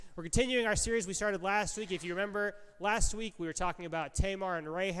We're continuing our series we started last week. If you remember, last week we were talking about Tamar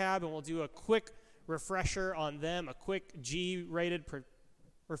and Rahab, and we'll do a quick refresher on them, a quick G-rated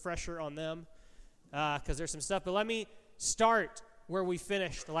refresher on them, because there's some stuff. But let me start where we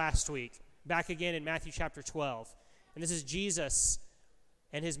finished last week, back again in Matthew chapter 12. And this is Jesus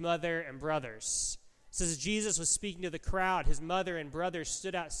and his mother and brothers. It says, Jesus was speaking to the crowd. His mother and brothers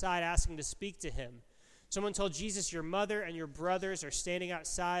stood outside asking to speak to him. Someone told Jesus, your mother and your brothers are standing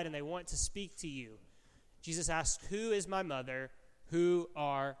outside and they want to speak to you. Jesus asked, who is my mother? Who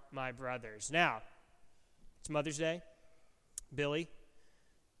are my brothers? Now, it's Mother's Day. Billy,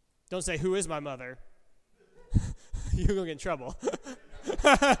 don't say, who is my mother? You're going to get in trouble.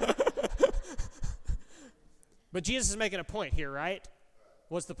 But Jesus is making a point here, right?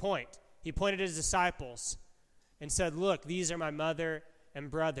 What's the point? He pointed at his disciples and said, look, these are my mother and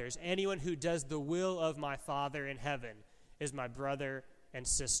brothers. Anyone who does the will of my Father in heaven is my brother and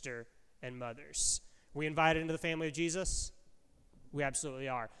sister and mothers. We invited into the family of Jesus? We absolutely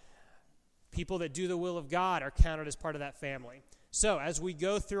are. People that do the will of God are counted as part of that family. So as we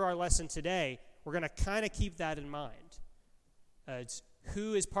go through our lesson today, we're going to kind of keep that in mind. It's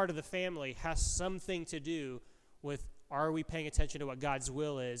who is part of the family has something to do with, are we paying attention to what God's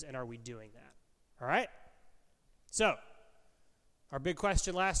will is, and are we doing that? All right? So, our big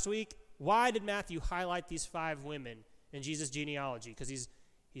question last week, why did Matthew highlight these 5 women in Jesus' genealogy? Because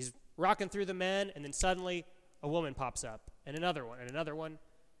he's rocking through the men, and then suddenly a woman pops up, and another one, and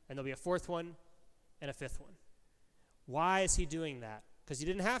there'll be a 4th one, and a 5th one. Why is he doing that? Because he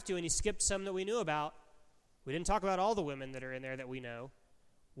didn't have to, and he skipped some that we knew about. We didn't talk about all the women that are in there that we know.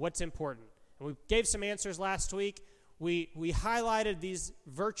 What's important? And we gave some answers last week. We highlighted these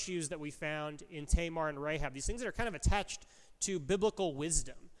virtues that we found in Tamar and Rahab, these things that are kind of attached to biblical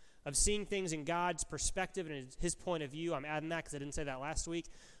wisdom, of seeing things in God's perspective and his point of view. I'm adding that because I didn't say that last week.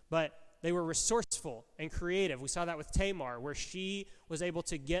 But they were resourceful and creative. We saw that with Tamar, where she was able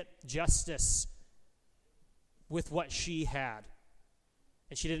to get justice with what she had.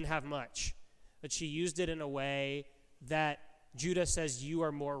 And she didn't have much. But she used it in a way that Judah says, you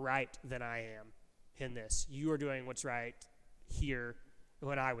are more right than I am in this. You are doing what's right here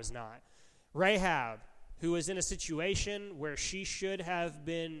when I was not. Rahab, who was in a situation where she should have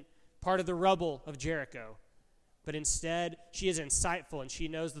been part of the rubble of Jericho, but instead she is insightful and she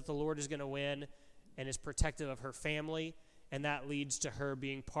knows that the Lord is going to win and is protective of her family, and that leads to her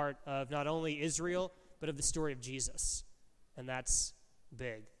being part of not only Israel, but of the story of Jesus, and that's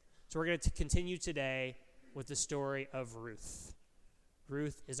big. So we're going to continue today with the story of Ruth.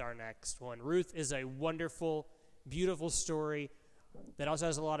 Ruth is our next one. Ruth is a wonderful, beautiful story that also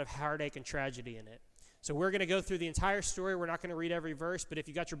has a lot of heartache and tragedy in it. So we're going to go through the entire story. We're not going to read every verse, but if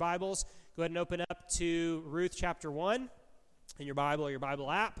you got your Bibles, go ahead and open up to Ruth chapter 1 in your Bible or your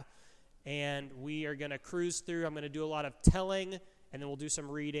Bible app, and we are going to cruise through. I'm going to do a lot of telling, and then we'll do some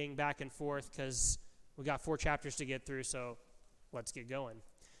reading back and forth because we got 4 chapters to get through, so let's get going.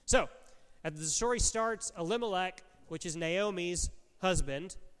 So, as the story starts, Elimelech, which is Naomi's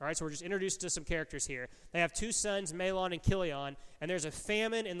husband, all right, so we're just introduced to some characters here. They have 2 sons, Mahlon and Chilion, and there's a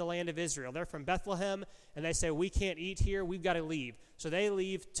famine in the land of Israel. They're from Bethlehem, and they say, we can't eat here, we've got to leave. So they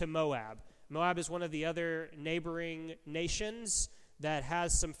leave to Moab. Moab is one of the other neighboring nations that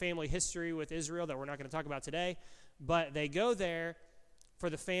has some family history with Israel that we're not going to talk about today, but they go there for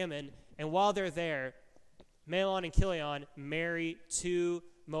the famine, and while they're there, Mahlon and Chilion marry 2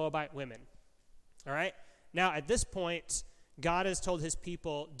 Moabite women. All right? Now, at this point, God has told his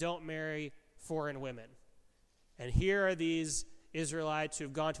people, don't marry foreign women. And here are these Israelites who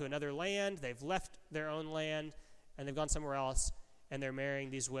have gone to another land. They've left their own land, and they've gone somewhere else, and they're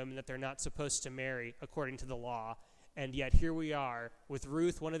marrying these women that they're not supposed to marry according to the law. And yet here we are with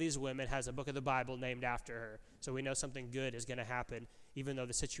Ruth. One of these women has a book of the Bible named after her. So we know something good is going to happen, even though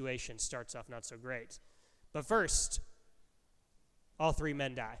the situation starts off not so great. But first, all 3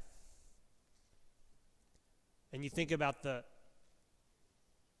 men die. And you think about the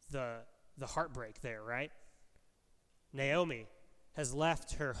heartbreak there, right? Naomi has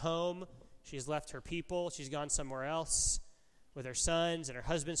left her home. She's left her people. She's gone somewhere else with her sons and her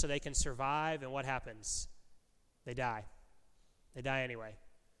husband so they can survive. And what happens? They die. They die anyway.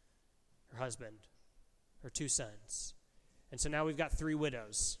 Her husband, her 2 sons. And so now we've got 3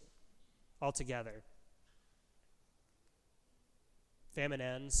 widows altogether. Famine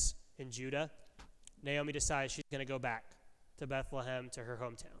ends in Judah. Naomi decides she's going to go back to Bethlehem, to her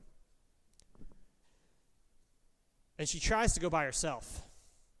hometown. And she tries to go by herself.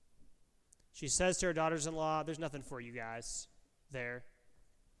 She says to her daughters-in-law, there's nothing for you guys there.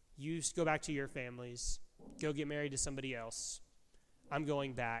 You go back to your families. Go get married to somebody else. I'm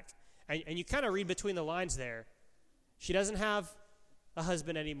going back. And you kind of read between the lines there. She doesn't have a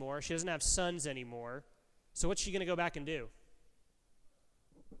husband anymore. She doesn't have sons anymore. So what's she going to go back and do?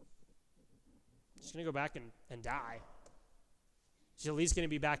 She's going to go back and die. She's at least going to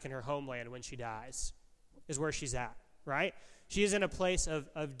be back in her homeland when she dies, is where she's at, right? She is in a place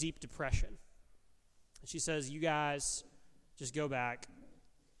of deep depression. She says, you guys, just go back.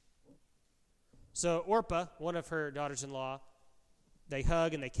 So Orpah, one of her daughters-in-law, they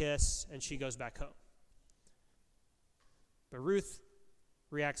hug and they kiss, and she goes back home. But Ruth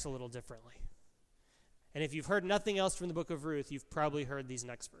reacts a little differently. And if you've heard nothing else from the book of Ruth, you've probably heard these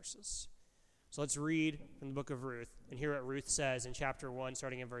next verses. So let's read from the book of Ruth and hear what Ruth says in chapter 1,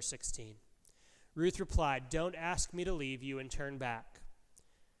 starting in verse 16. Ruth replied, "Don't ask me to leave you and turn back.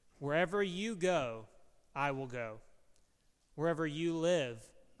 Wherever you go, I will go. Wherever you live,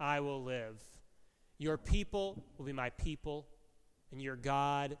 I will live. Your people will be my people, and your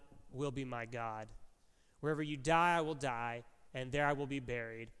God will be my God. Wherever you die, I will die, and there I will be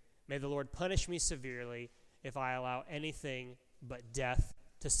buried. May the Lord punish me severely if I allow anything but death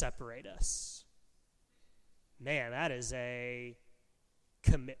to separate us." Man, that is a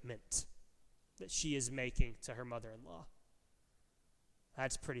commitment that she is making to her mother-in-law.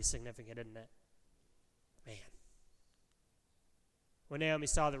 That's pretty significant, isn't it? Man. When Naomi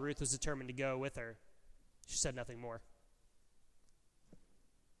saw that Ruth was determined to go with her, she said nothing more.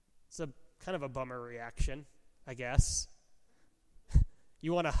 It's a kind of a bummer reaction, I guess.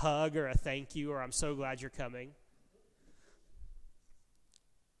 You want a hug or a thank you or I'm so glad you're coming.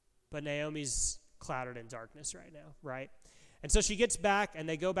 But Naomi's clouded in darkness right now, right? And so she gets back and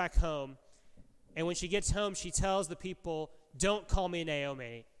they go back home. And when she gets home, she tells the people, don't call me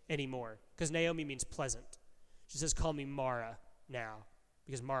Naomi anymore, because Naomi means pleasant. She says, call me Mara now,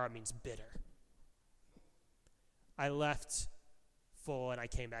 because Mara means bitter. I left full and I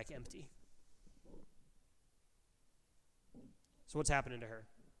came back empty. So what's happening to her?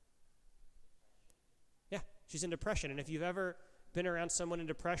 Yeah, she's in depression. And if you've ever been around someone in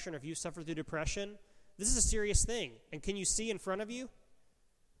depression or if you suffer through depression, this is a serious thing. And can you see in front of you?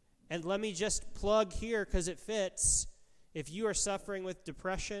 And let me just plug here because it fits. If you are suffering with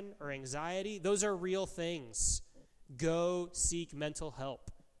depression or anxiety, those are real things. Go seek mental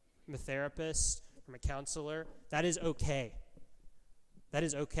help from a therapist, from a counselor. That is okay. That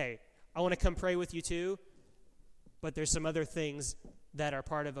is okay. I want to come pray with you too, but there's some other things that are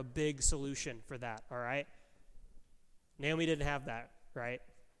part of a big solution for that, all right? Naomi didn't have that, right?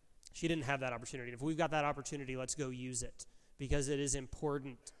 She didn't have that opportunity. If we've got that opportunity, let's go use it, because it is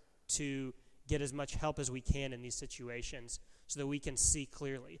important to get as much help as we can in these situations so that we can see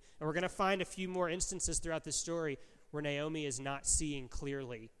clearly. And we're going to find a few more instances throughout this story where Naomi is not seeing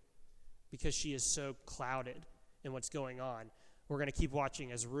clearly because she is so clouded in what's going on. We're going to keep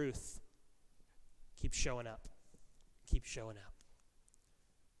watching as Ruth keeps showing up. Keep showing up.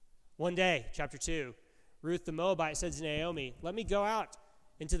 One day, chapter 2, Ruth the Moabite said to Naomi, "Let me go out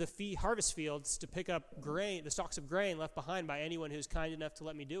into the harvest fields to pick up grain, the stalks of grain left behind by anyone who's kind enough to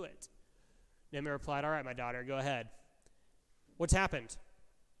let me do it." Naomi replied, "All right, my daughter, go ahead." What's happened?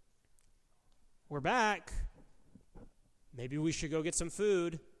 We're back. Maybe we should go get some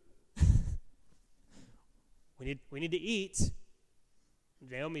food. We need to eat.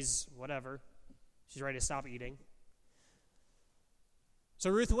 Naomi's whatever. She's ready to stop eating. So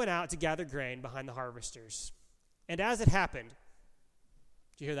Ruth went out to gather grain behind the harvesters. And as it happened,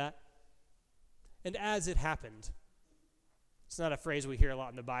 did you hear that? And as it happened. It's not a phrase we hear a lot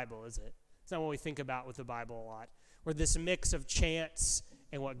in the Bible, is it? It's not what we think about with the Bible a lot. Or this mix of chance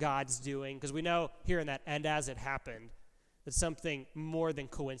and what God's doing. Because we know here in that, and as it happened, that something more than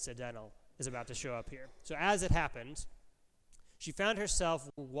coincidental is about to show up here. So as it happened, she found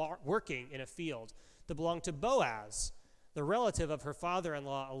herself working in a field that belonged to Boaz, the relative of her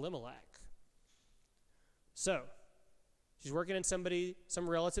father-in-law Elimelech. So she's working in some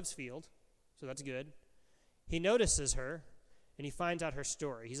relative's field, so that's good. He notices her, and he finds out her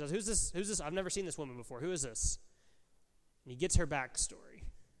story. He says, Who's this? I've never seen this woman before. Who is this? And he gets her backstory.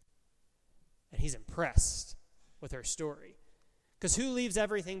 And he's impressed with her story. Because who leaves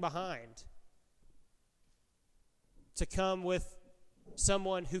everything behind to come with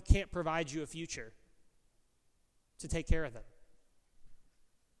someone who can't provide you a future, to take care of them?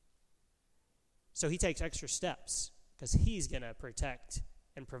 So he takes extra steps because he's going to protect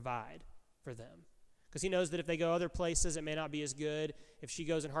and provide for them. Because he knows that if they go other places, it may not be as good. If she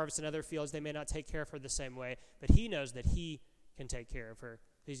goes and harvests in other fields, they may not take care of her the same way. But he knows that he can take care of her.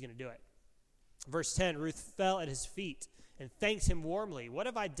 He's going to do it. Verse 10, Ruth fell at his feet and thanked him warmly. "What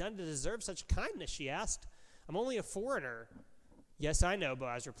have I done to deserve such kindness?" she asked. "I'm only a foreigner, "Yes, I know,"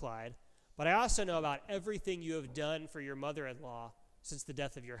 Boaz replied, "but I also know about everything you have done for your mother-in-law since the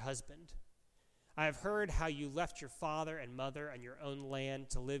death of your husband. I have heard how you left your father and mother and your own land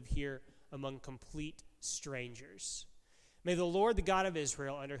to live here among complete strangers. May the Lord, the God of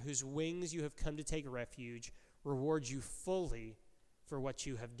Israel, under whose wings you have come to take refuge, reward you fully for what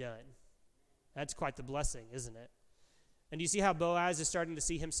you have done." That's quite the blessing, isn't it? And do you see how Boaz is starting to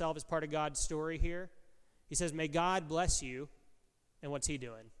see himself as part of God's story here? He says, "May God bless you." And what's he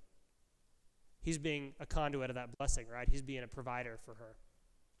doing? He's being a conduit of that blessing, right? He's being a provider for her.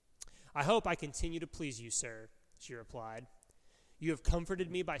 "I hope I continue to please you, sir," she replied. "You have comforted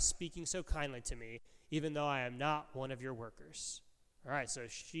me by speaking so kindly to me, even though I am not one of your workers." All right, so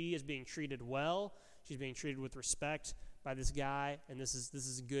she is being treated well. She's being treated with respect by this guy, and this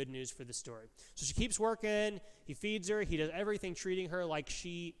is good news for the story. So she keeps working. He feeds her. He does everything, treating her like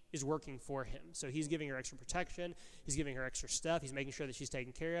she is working for him. So he's giving her extra protection. He's giving her extra stuff. He's making sure that she's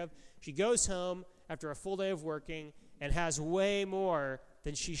taken care of. She goes home after a full day of working and has way more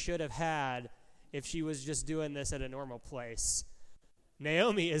than she should have had if she was just doing this at a normal place.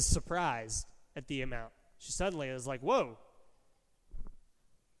 Naomi is surprised at the amount. She suddenly is like, whoa.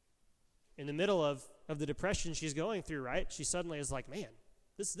 In the middle of the depression she's going through, right? She suddenly is like, man,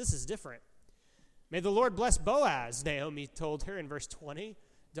 this is different. "May the Lord bless Boaz," Naomi told her in verse 20,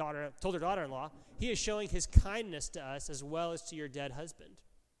 told her daughter-in-law. "He is showing his kindness to us as well as to your dead husband.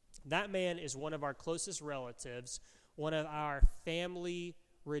 That man is one of our closest relatives, one of our family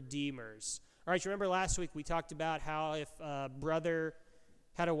redeemers." All right, you remember last week we talked about how if a brother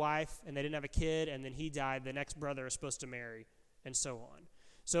had a wife and they didn't have a kid and then he died, the next brother is supposed to marry, and so on.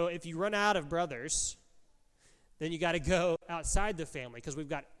 So if you run out of brothers, then you got to go outside the family, because we've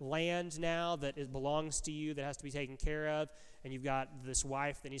got land now that belongs to you that has to be taken care of, and you've got this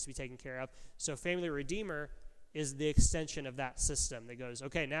wife that needs to be taken care of. So family redeemer is the extension of that system that goes,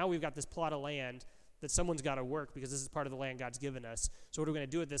 okay, now we've got this plot of land that someone's got to work because this is part of the land God's given us. So what are we going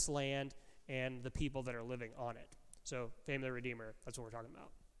to do with this land and the people that are living on it? So family redeemer, that's what we're talking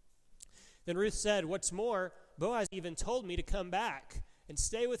about. Then Ruth said, "What's more, Boaz even told me to come back and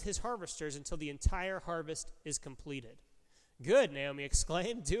stay with his harvesters until the entire harvest is completed." "Good," Naomi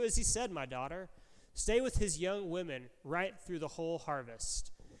exclaimed. "Do as he said, my daughter. Stay with his young women right through the whole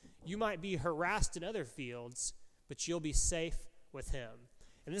harvest. You might be harassed in other fields, but you'll be safe with him."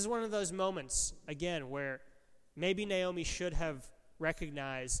 And this is one of those moments, again, where maybe Naomi should have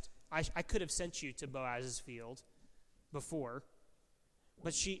recognized, I could have sent you to Boaz's field before,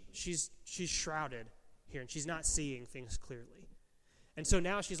 but she's shrouded here, and she's not seeing things clearly. And so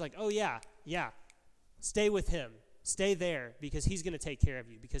now she's like, oh, yeah, stay with him. Stay there, because he's going to take care of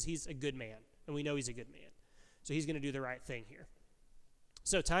you, because he's a good man, and we know he's a good man. So he's going to do the right thing here.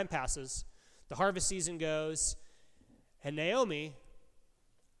 So time passes. The harvest season goes, and Naomi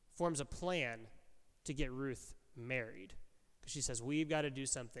forms a plan to get Ruth married, because she says, we've got to do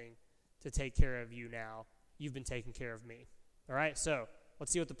something to take care of you now. You've been taking care of me. All right, so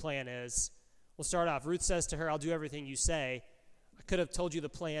let's see what the plan is. We'll start off. Ruth says to her, "I'll do everything you say." I could have told you the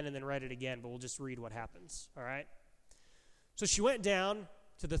plan and then read it again, but we'll just read what happens, all right? So she went down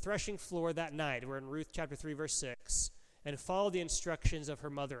to the threshing floor that night, we're in Ruth chapter 3, verse 6, and followed the instructions of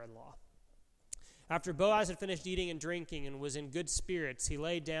her mother-in-law. After Boaz had finished eating and drinking and was in good spirits, he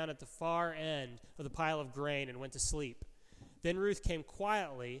lay down at the far end of the pile of grain and went to sleep. Then Ruth came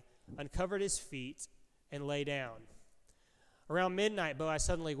quietly, uncovered his feet, and lay down. Around midnight, Boaz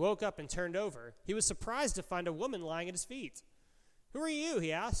suddenly woke up and turned over. He was surprised to find a woman lying at his feet. "Who are you?"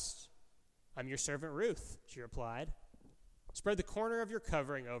 he asked. "I'm your servant Ruth," she replied. "Spread the corner of your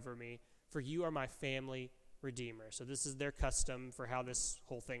covering over me, for you are my family redeemer." So this is their custom for how this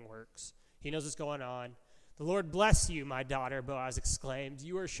whole thing works. He knows what's going on. "The Lord bless you, my daughter," Boaz exclaimed.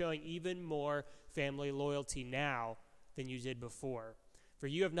 "You are showing even more family loyalty now than you did before, for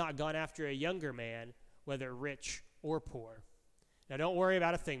you have not gone after a younger man, whether rich or poor. Now don't worry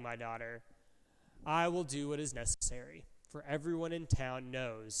about a thing, my daughter. I will do what is necessary, for everyone in town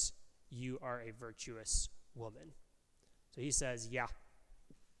knows you are a virtuous woman." So he says, yeah,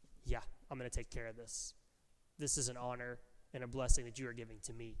 I'm going to take care of this. This is an honor and a blessing that you are giving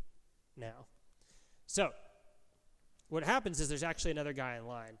to me now. So what happens is there's actually another guy in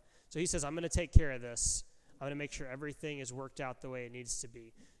line. So he says, I'm going to take care of this. I'm going to make sure everything is worked out the way it needs to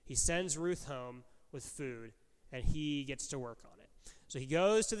be. He sends Ruth home with food, and he gets to work on it. So he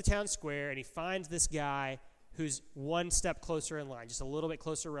goes to the town square, and he finds this guy who's one step closer in line, just a little bit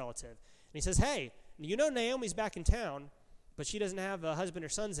closer relative. And he says, "Hey, you know Naomi's back in town, but she doesn't have a husband or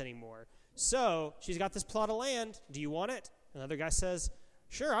sons anymore. So she's got this plot of land. Do you want it?" Another guy says,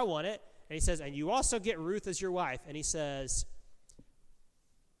 "Sure, I want it." And he says, "And you also get Ruth as your wife." And he says,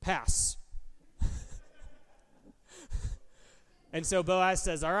 pass. And so Boaz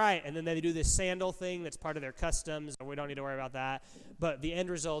says, all right. And then they do this sandal thing that's part of their customs, and we don't need to worry about that. But the end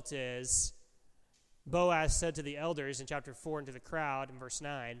result is Boaz said to the elders in chapter 4 and to the crowd in verse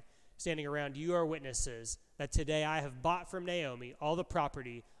 9, standing around, you are witnesses that today I have bought from Naomi all the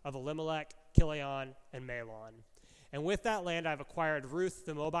property of Elimelech, Chilion, and Mahlon. And with that land I have acquired Ruth,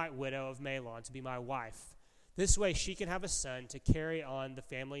 the Moabite widow of Mahlon, to be my wife. This way she can have a son to carry on the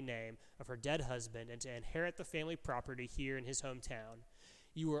family name of her dead husband and to inherit the family property here in his hometown.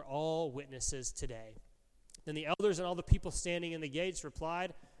 You are all witnesses today. Then the elders and all the people standing in the gates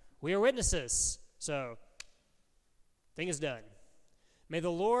replied, we are witnesses. So, thing is done. May the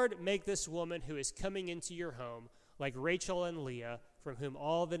Lord make this woman who is coming into your home like Rachel and Leah, from whom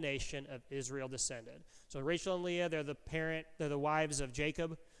all the nation of Israel descended. So Rachel and Leah, they're the wives of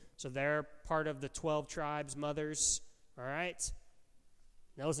Jacob. So they're part of the 12 tribes, mothers. All right?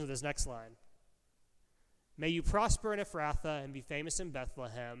 Now listen to this next line. May you prosper in Ephrathah and be famous in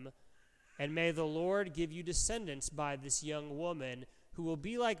Bethlehem, and may the Lord give you descendants by this young woman who will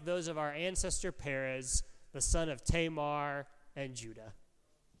be like those of our ancestor Perez, the son of Tamar and Judah.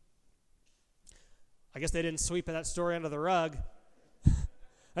 I guess they didn't sweep that story under the rug.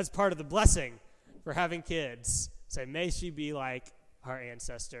 That's part of the blessing for having kids. Say, may she be like our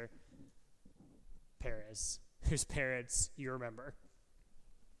ancestor Perez, whose parents you remember.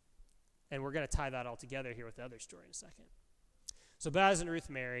 And we're going to tie that all together here with the other story in a second. So Boaz and Ruth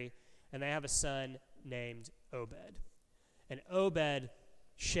marry, and they have a son named Obed. And Obed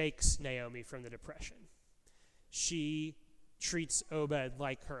shakes Naomi from the depression. She treats Obed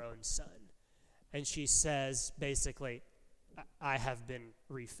like her own son. And she says, basically, I have been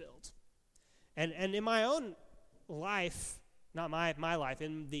refilled. And in my own life, not my life,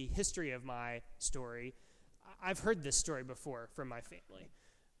 in the history of my story, I've heard this story before from my family.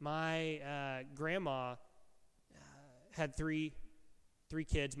 My grandma had three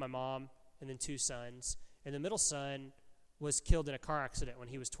kids, my mom, and then 2 sons. And the middle son was killed in a car accident when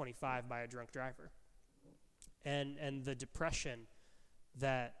he was 25 by a drunk driver. And the depression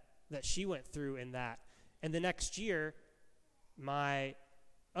that she went through in that. And the next year, my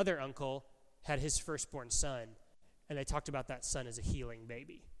other uncle had his firstborn son, and they talked about that son as a healing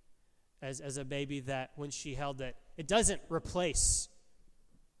baby, as a baby that when she held it, it doesn't replace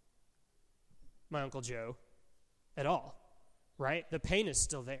my Uncle Joe at all, right? The pain is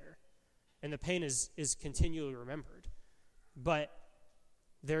still there, and the pain is continually remembered. But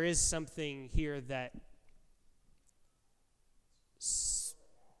there is something here that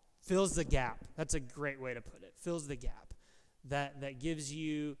fills the gap. That's a great way to put it. Fills the gap. That gives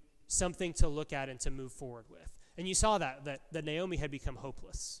you something to look at and to move forward with. And you saw that Naomi had become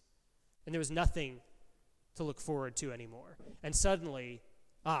hopeless. And there was nothing to look forward to anymore. And suddenly,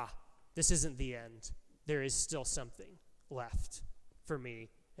 this isn't the end. There is still something left for me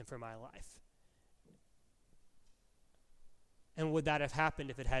and for my life. And would that have happened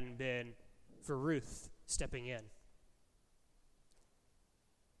if it hadn't been for Ruth stepping in?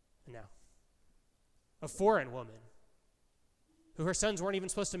 No. A foreign woman who her sons weren't even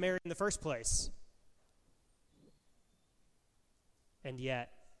supposed to marry in the first place. And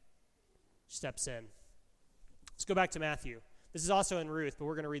yet, steps in. Let's go back to Matthew. This is also in Ruth, but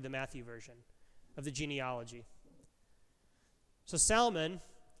we're going to read the Matthew version of the genealogy. So Salmon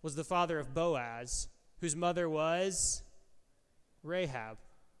was the father of Boaz, whose mother was Rahab.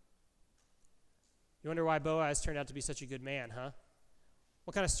 You wonder why Boaz turned out to be such a good man, huh?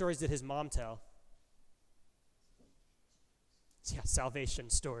 What kind of stories did his mom tell? Yeah, salvation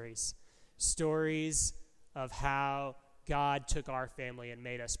stories. Stories of how God took our family and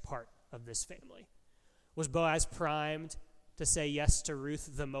made us part of this family. Was Boaz primed to say yes to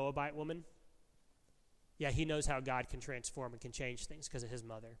Ruth, the Moabite woman? Yeah, he knows how God can transform and can change things because of his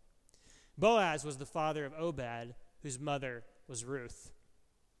mother. Boaz was the father of Obed, whose mother was Ruth.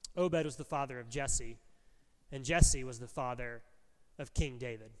 Obed was the father of Jesse, and Jesse was the father of King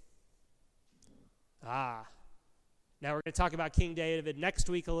David. Now we're going to talk about King David next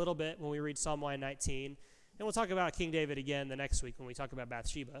week a little bit when we read Psalm 119, and we'll talk about King David again the next week when we talk about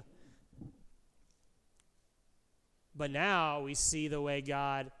Bathsheba. But now we see the way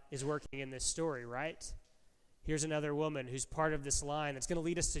God is working in this story, right? Here's another woman who's part of this line that's going to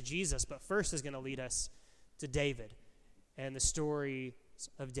lead us to Jesus, but first is going to lead us to David and the story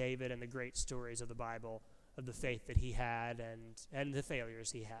of David and the great stories of the Bible, of the faith that he had and the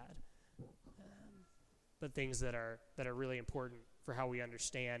failures he had. But things that are really important for how we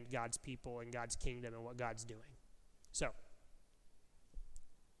understand God's people and God's kingdom and what God's doing. So,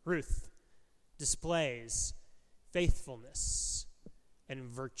 Ruth displays faithfulness and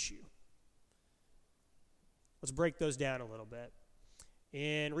virtue. Let's break those down a little bit.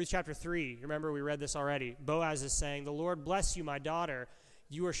 In Ruth chapter 3, remember we read this already. Boaz is saying, "The Lord bless you, my daughter.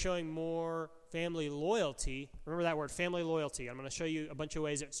 You are showing more family loyalty." Remember that word, family loyalty. I'm going to show you a bunch of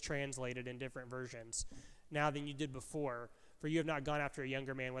ways it's translated in different versions now than you did before. For you have not gone after a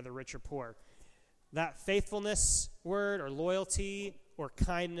younger man, whether rich or poor. That faithfulness word or loyalty or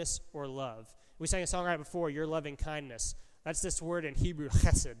kindness or love. We sang a song right before, your loving kindness. That's this word in Hebrew,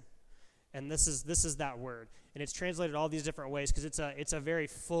 chesed. And this is that word. And it's translated all these different ways because it's a very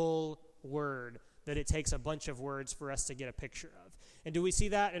full word that it takes a bunch of words for us to get a picture of. And do we see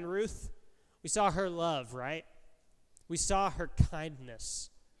that in Ruth? We saw her love, right? We saw her kindness.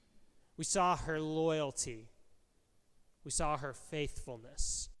 We saw her loyalty. We saw her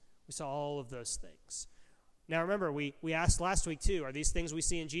faithfulness. We saw all of those things. Now remember, we asked last week too, are these things we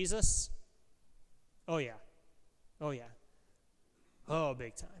see in Jesus? Oh yeah. Oh yeah. Oh,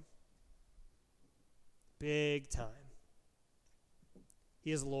 big time. Big time.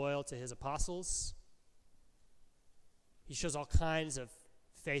 He is loyal to his apostles. He shows all kinds of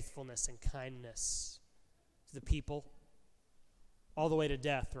faithfulness and kindness to the people, all the way to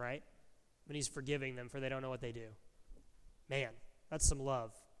death, right? When he's forgiving them for they don't know what they do. Man, that's some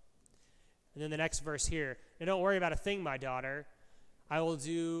love. And then the next verse here, "Now don't worry about a thing, my daughter. I will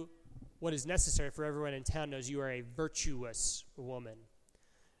do what is necessary, for everyone in town knows you are a virtuous woman."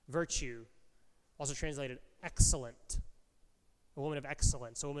 Virtue, also translated excellent. A woman of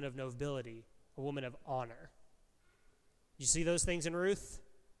excellence, a woman of nobility, a woman of honor. You see those things in Ruth?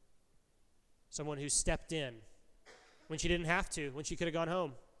 Someone who stepped in when she didn't have to, when she could have gone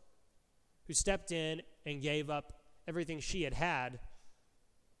home. Who stepped in and gave up everything she had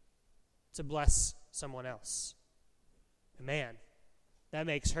to bless someone else. And man, that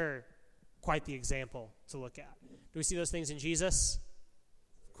makes her quite the example to look at. Do we see those things in Jesus?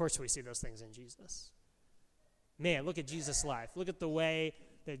 Of course we see those things in Jesus. Man, look at Jesus' life. Look at the way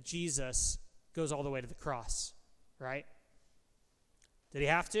that Jesus goes all the way to the cross, right? Did he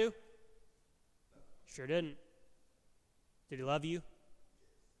have to? Sure didn't. Did he love you?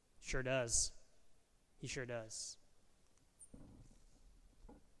 Sure does. He sure does.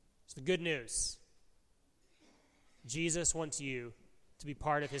 It's the good news. Jesus wants you to be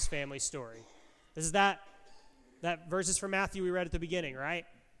part of his family story. This is that verses from Matthew we read at the beginning, right?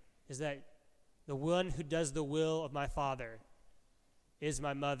 Is that the one who does the will of my Father is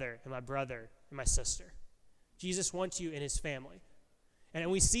my mother and my brother and my sister. Jesus wants you in his family. And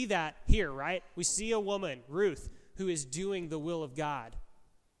we see that here, right? We see a woman, Ruth, who is doing the will of God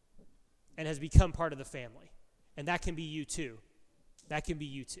and has become part of the family. And that can be you too. That can be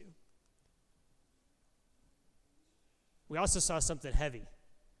you too. We also saw something heavy.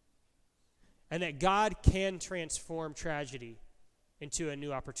 And that God can transform tragedy into a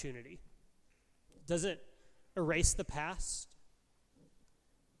new opportunity. Doesn't erase the past.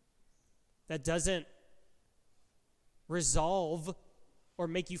 That doesn't resolve or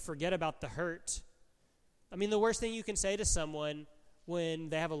make you forget about the hurt. I mean, the worst thing you can say to someone when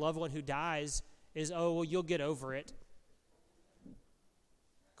they have a loved one who dies is, "Oh, well, you'll get over it."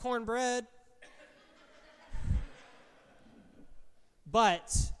 Cornbread.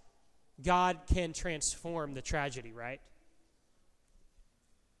 But God can transform the tragedy, right?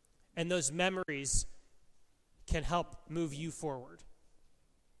 And those memories can help move you forward.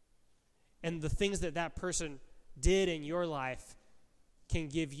 And the things that person did in your life can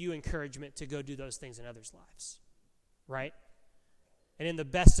give you encouragement to go do those things in others' lives, right? And in the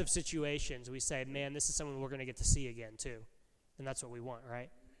best of situations, we say, man, this is someone we're going to get to see again too. And that's what we want, right?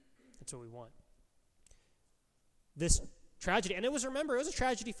 That's what we want. This tragedy, and it was a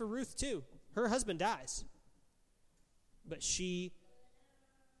tragedy for Ruth too. Her husband dies. But she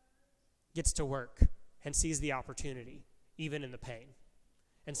gets to work and sees the opportunity, even in the pain.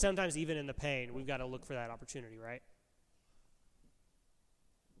 And sometimes even in the pain, we've got to look for that opportunity, right?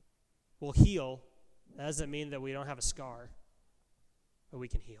 We'll heal. That doesn't mean that we don't have a scar, but we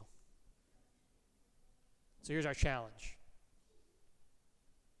can heal. So here's our challenge.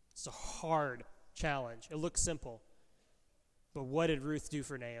 It's a hard challenge. It looks simple. But what did Ruth do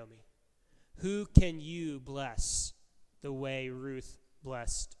for Naomi? Who can you bless the way Ruth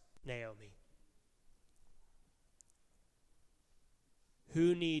blessed Naomi?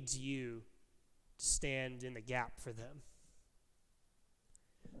 Who needs you to stand in the gap for them?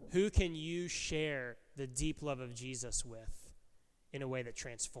 Who can you share the deep love of Jesus with in a way that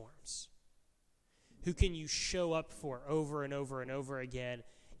transforms? Who can you show up for over and over and over again,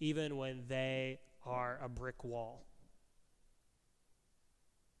 even when they are a brick wall?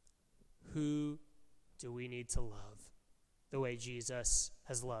 Who do we need to love the way Jesus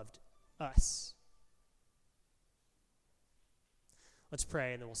has loved us. Let's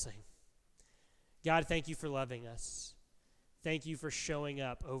pray and then we'll sing. God, thank you for loving us. Thank you for showing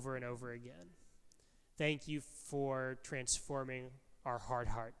up over and over again. Thank you for transforming our hard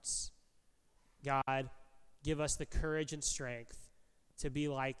hearts. God, give us the courage and strength to be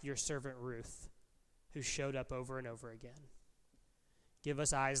like your servant Ruth, who showed up over and over again. Give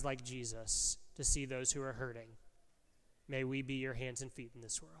us eyes like Jesus to see those who are hurting. May we be your hands and feet in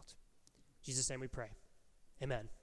this world. In Jesus' name we pray. Amen.